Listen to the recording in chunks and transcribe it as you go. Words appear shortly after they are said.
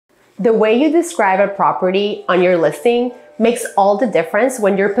The way you describe a property on your listing makes all the difference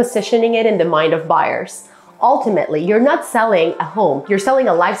when you're positioning it in the mind of buyers. Ultimately, you're not selling a home, you're selling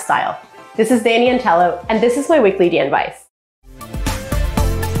a lifestyle. This is Dani Antelo, and this is my weekly Danvice.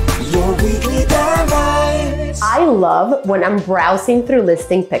 Your weekly Danvice. I love when I'm browsing through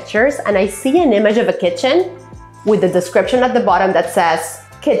listing pictures and I see an image of a kitchen with the description at the bottom that says,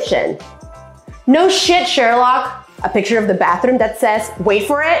 kitchen. No shit, Sherlock. A picture of the bathroom that says, wait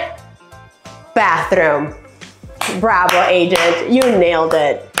for it, bathroom. Bravo, agent, you nailed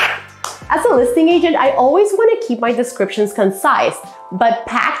it. As a listing agent, I always want to keep my descriptions concise, but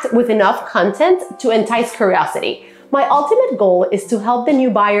packed with enough content to entice curiosity. My ultimate goal is to help the new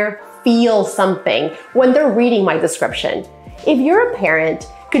buyer feel something when they're reading my description. If you're a parent,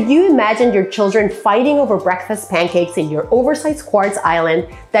 could you imagine your children fighting over breakfast pancakes in your oversized quartz island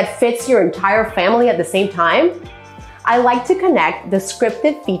that fits your entire family at the same time? I like to connect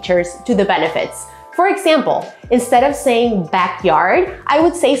descriptive features to the benefits. For example, instead of saying backyard, I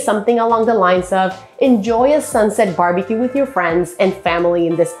would say something along the lines of enjoy a sunset barbecue with your friends and family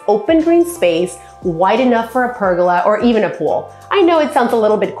in this open green space wide enough for a pergola or even a pool. I know it sounds a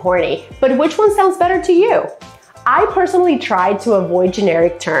little bit corny, but which one sounds better to you? I personally try to avoid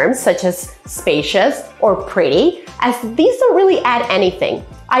generic terms such as spacious or pretty, as these don't really add anything.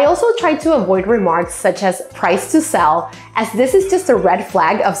 I also try to avoid remarks such as price to sell, as this is just a red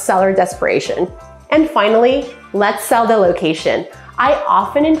flag of seller desperation. And finally, let's sell the location. I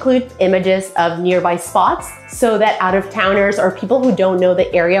often include images of nearby spots so that out-of-towners or people who don't know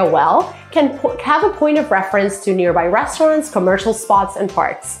the area well can have a point of reference to nearby restaurants, commercial spots, and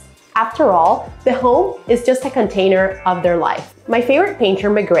parks. After all, the home is just a container of their life. My favorite painter,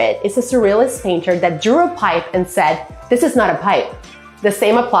 Magritte, is a surrealist painter that drew a pipe and said, "This is not a pipe." The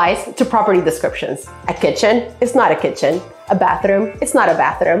same applies to property descriptions. A kitchen is not a kitchen. A bathroom is not a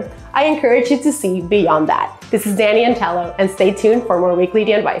bathroom. I encourage you to see beyond that. This is Dani Antelo, and stay tuned for more weekly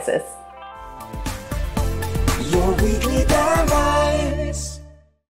Danvices. Your weekly Danvice.